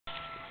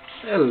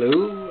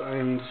Hello,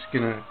 I'm just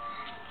gonna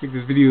make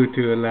this video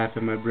to laugh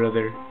at my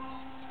brother.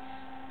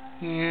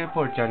 Yeah,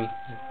 poor Johnny.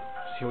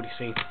 Let's see what he's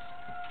saying.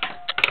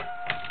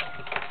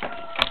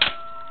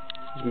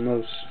 His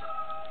mouse.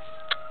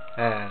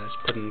 Let's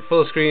put in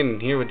full screen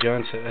and hear what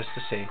John has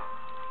to say.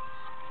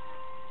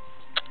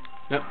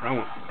 Nope, wrong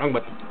one. Wrong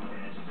button.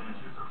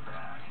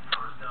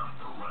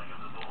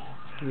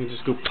 Let me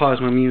just go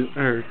pause my mute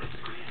my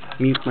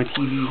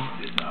TV.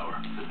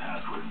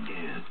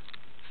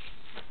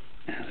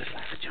 Let's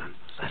laugh at John.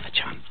 Let's laugh at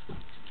John.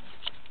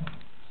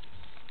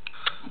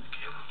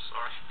 Caleb, I'm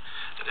sorry.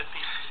 I didn't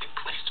mean anything.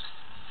 Please, just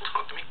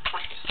talk to me,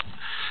 please.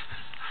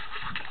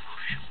 Fucking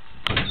love you.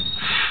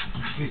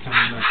 Please tell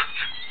me that.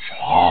 Shut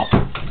up.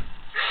 Fucking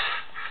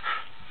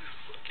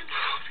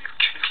love you,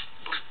 Caleb.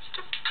 Please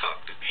just talk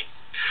to me.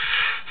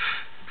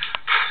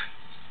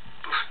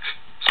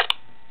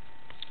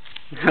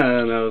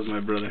 That was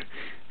my brother.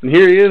 And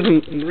here he is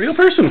in real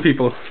person,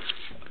 people.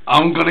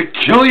 I'm gonna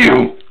kill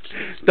you.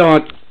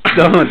 Don't. See,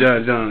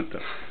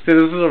 this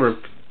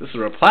is a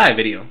reply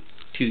video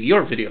to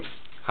your video.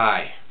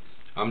 Hi,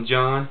 I'm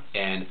John,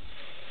 and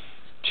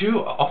to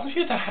all of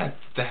you that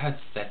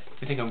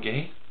think I'm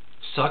gay,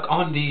 suck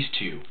on these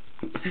two,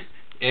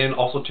 and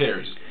also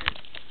Terry's.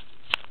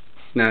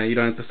 Nah, you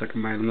don't have to suck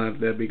on mine. I'm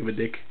not that big of a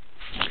dick.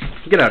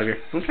 Get out of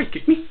here! Don't try to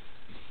kick me,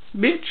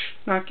 bitch.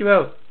 Knock you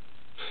out.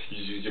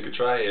 You could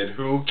try, and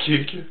who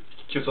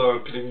keeps on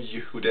putting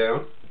you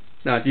down?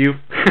 Not you,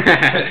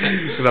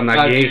 because I'm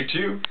not gay. You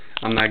too.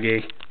 I'm not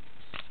gay.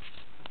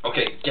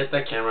 Okay, get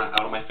that camera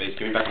out of my face.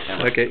 Give me back the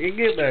camera. Okay,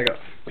 get back up.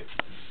 Wait.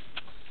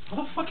 How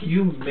the fuck are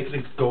you making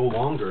it go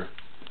longer?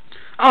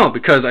 Oh,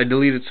 because I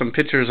deleted some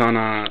pictures on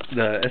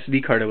the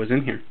SD card that was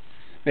in here.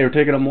 They were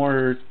taking up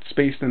more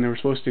space than they were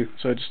supposed to,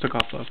 so I just took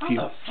off a few.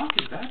 How the fuck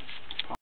is that?